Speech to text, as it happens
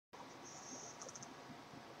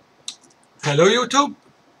Hello YouTube,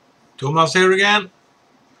 Thomas here again.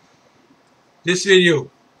 This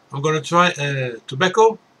video I'm gonna try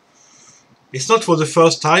tobacco. It's not for the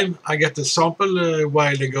first time. I got the sample a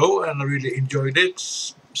while ago and I really enjoyed it,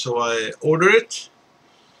 so I ordered it.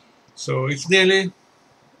 So it's nearly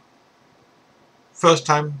first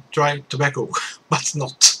time try tobacco, but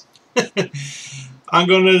not. I'm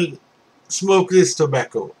gonna smoke this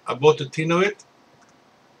tobacco. I bought a tin of it.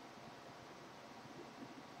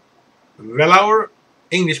 Wellauer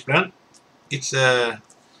English blend. It's well,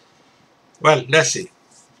 let's see.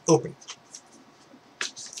 Open it.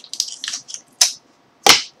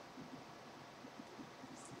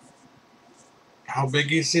 How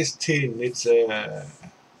big is this tin? It's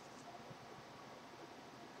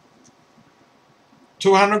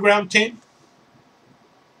 200-gram tin.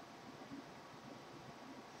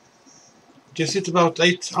 Just it's about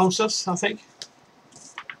 8 ounces, I think.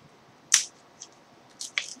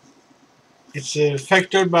 It's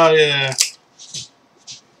factored by,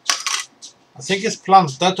 I think it's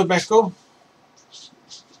Planta Tobacco.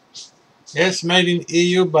 Yes, made in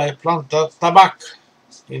EU by Planta Tabac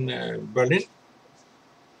in Berlin.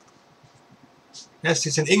 Yes,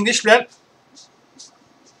 it's an English blend.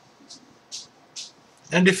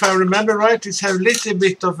 And if I remember right, it has a little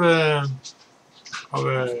bit of a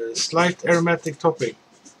slight aromatic topping.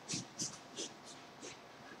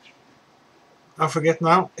 I forget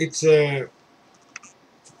now. It's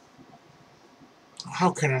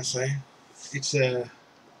how can I say? It's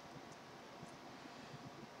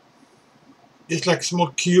like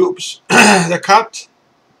small cubes. They're cut.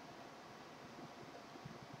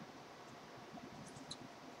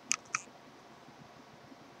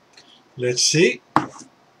 Let's see.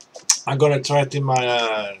 I'm gonna try it in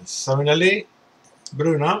my Savinelli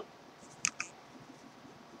Bruna.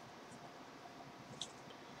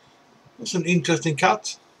 It's an interesting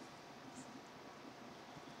cut.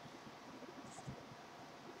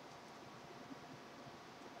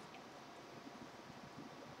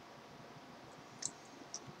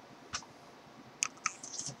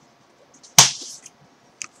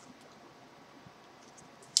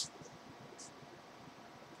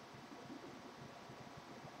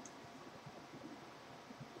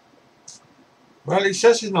 Well, it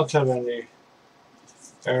says it not have any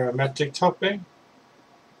aromatic topping.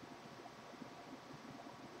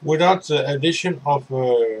 Without the addition of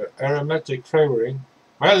aromatic flavoring.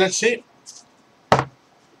 Well, let's see.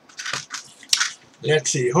 Let's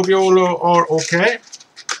see. Hope you all are okay.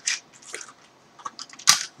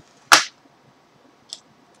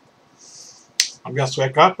 I'm just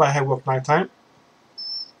wake up. I have work night time.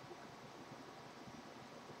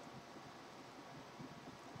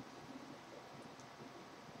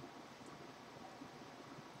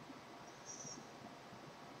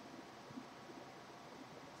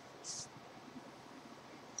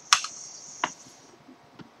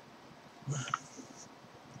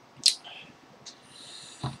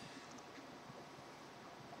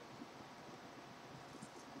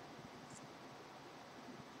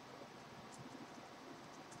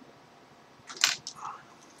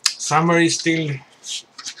 Summer is still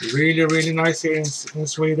really nice here in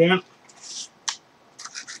Sweden.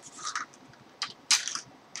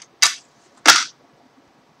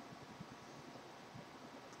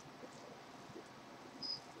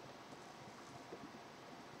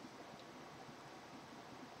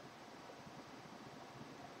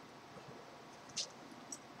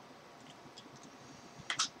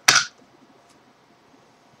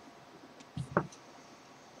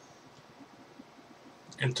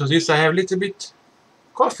 And to this I have a little bit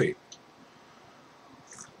coffee.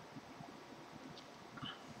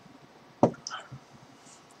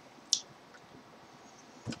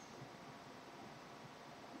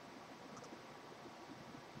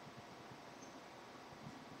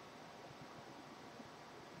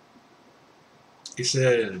 It's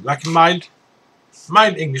like a mild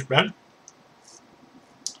English blend.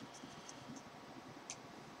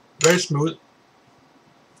 Very smooth.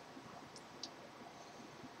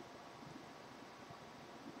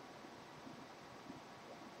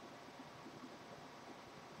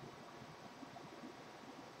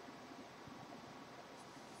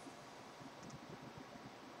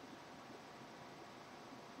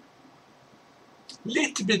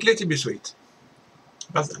 Little bit sweet.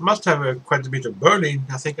 But must have quite a bit of burning.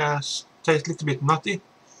 I think I taste a little bit nutty.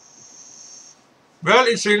 Well,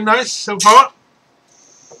 it's really nice so far.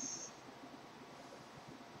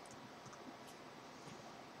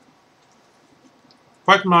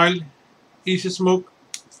 Quite mild, easy smoke.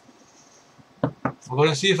 I'm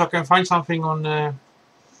gonna see if I can find something on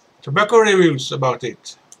tobacco reviews about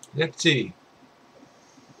it. Let's see.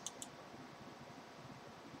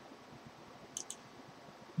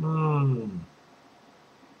 Hmm.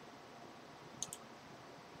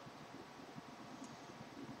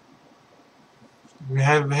 We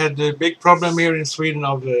have had a big problem here in Sweden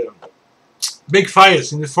of big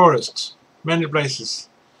fires in the forests, many places.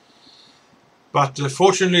 But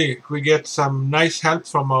fortunately, we get some nice help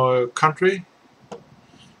from our country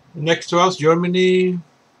next to us, Germany,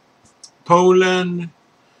 Poland.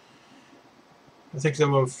 I think there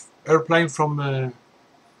were airplane from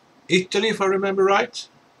Italy, if I remember right.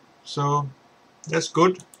 So that's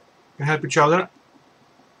good. We can help each other.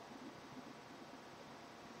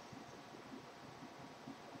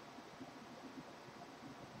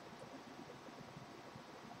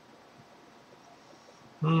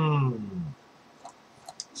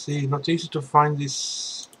 See, not easy to find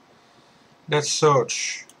this. Let's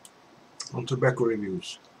search on tobacco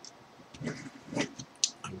reviews.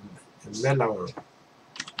 Wellauer.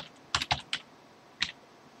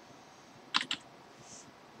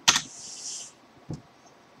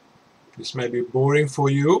 This may be boring for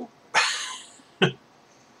you.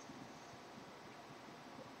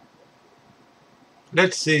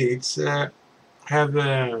 Let's see. It's have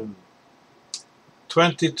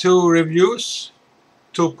 22 reviews,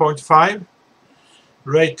 2.5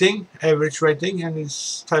 rating, average rating, and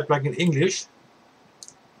it's typed like in English.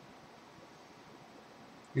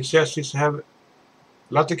 It says it have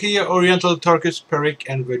Latakia, Oriental, Turkish, Perique,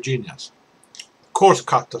 and Virginias. Coarse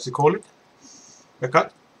cut, does he call it? The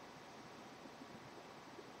cut.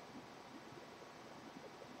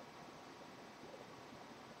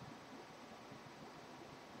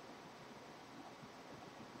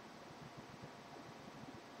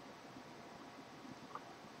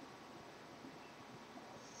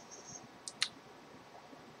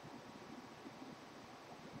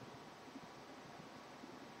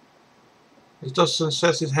 It doesn't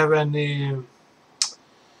says it have any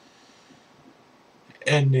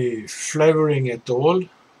flavoring at all.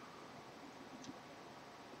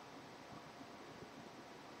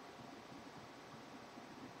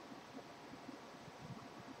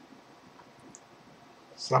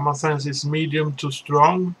 Someone says it's medium to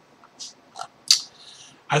strong.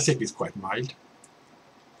 I think it's quite mild.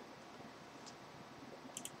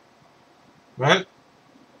 Well,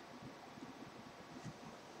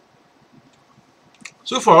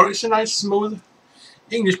 so far it's a nice smooth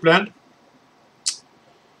English blend.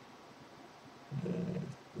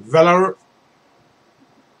 Wellauer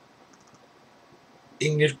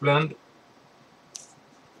English blend.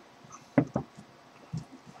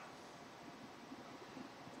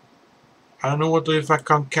 I don't know if I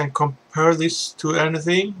can compare this to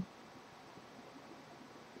anything.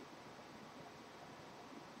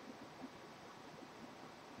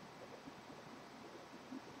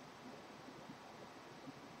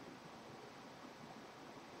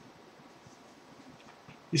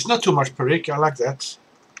 It's not too much Perique, I like that.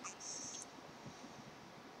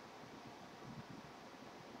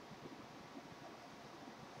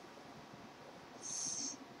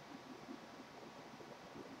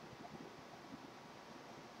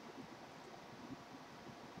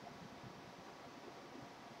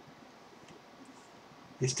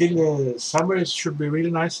 It's still summer, it should be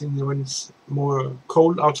really nice when it's more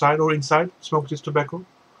cold outside or inside, smoke this tobacco.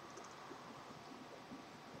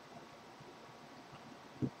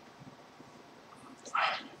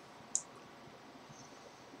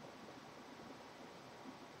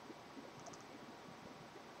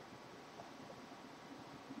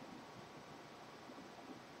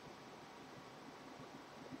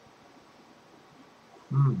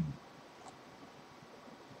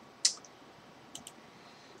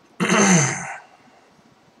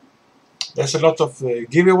 There's a lot of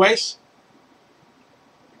giveaways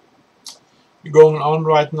going on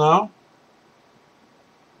right now.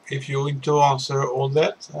 If you want to answer all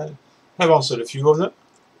that, I have answered a few of them.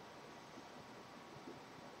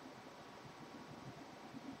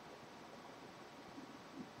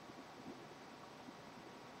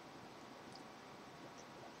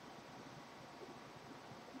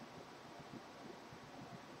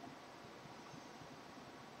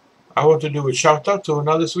 I want to do a shout out to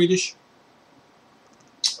another Swedish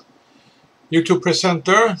YouTube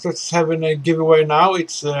presenter that's having a giveaway now.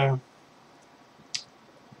 It's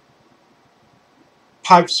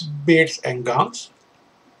Pipes, Beards and Guns.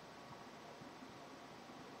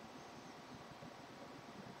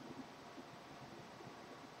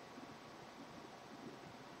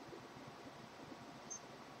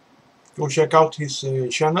 Go check out his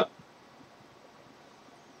channel.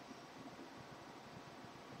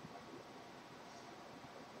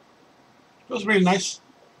 It was really nice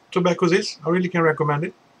tobacco this. I really can recommend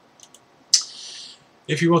it.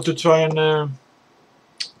 If you want to try and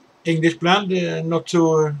English blend, not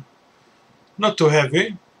too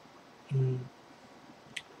heavy.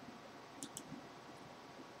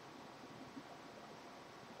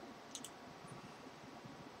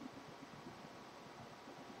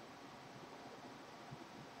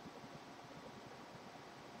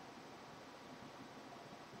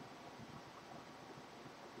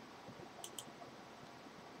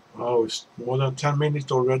 Oh, it's more than 10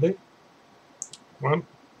 minutes already. Well,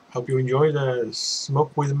 hope you enjoy the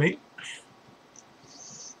smoke with me.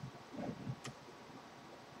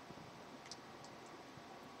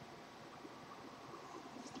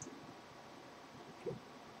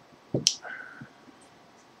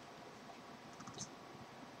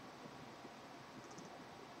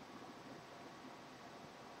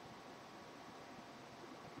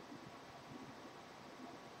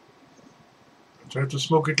 Try to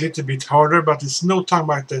smoke it a little bit harder, but it's no time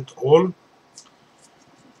bite at all.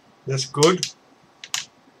 That's good.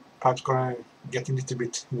 Pipe's gonna get a little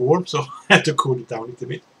bit warm, so I have to cool it down a little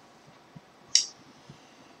bit.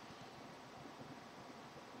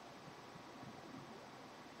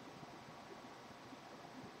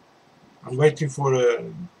 I'm waiting for a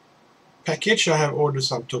package. I have ordered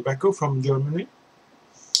some tobacco from Germany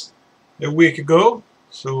a week ago,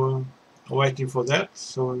 so I'm waiting for that.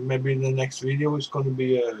 So maybe the next video is going to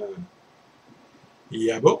be a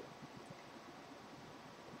Yabo.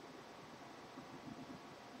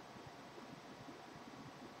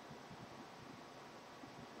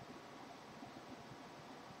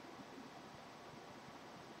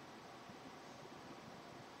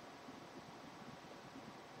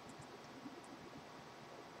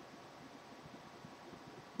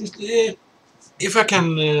 If I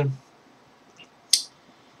can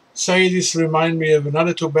say this remind me of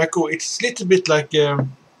another tobacco, it's a little bit like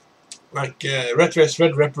Red Race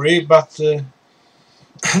Red Reparee, but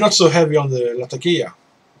not so heavy on the Latakia.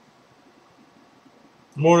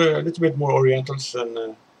 More a little bit more Orientals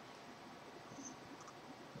and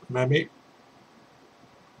maybe.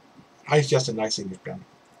 It's just a nice English blend,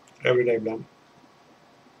 everyday blend.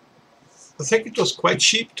 I think it was quite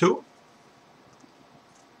cheap too.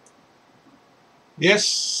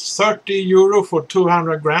 Yes, 30 euro for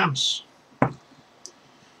 200 grams.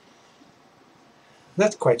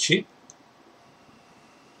 That's quite cheap.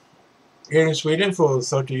 Here in Sweden, for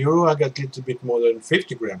 30 euro, I got a little bit more than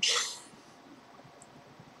 50 grams.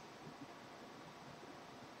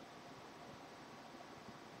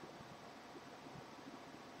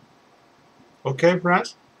 Okay,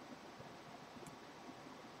 friends?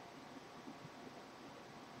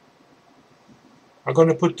 I'm going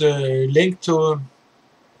to put the link to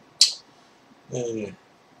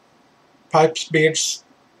pipes, beards,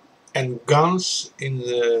 and guns in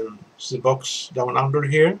the box down under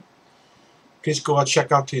here. Please go and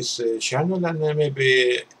check out his channel and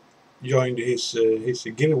maybe join his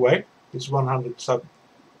giveaway. His 100 sub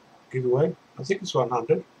giveaway. I think it's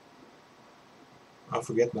 100. I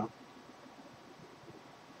forget now.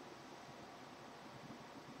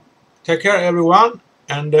 Take care, everyone,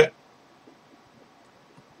 and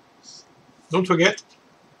don't forget,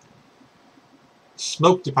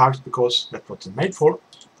 smoke the pipes because that's what they're made for.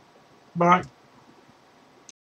 Bye.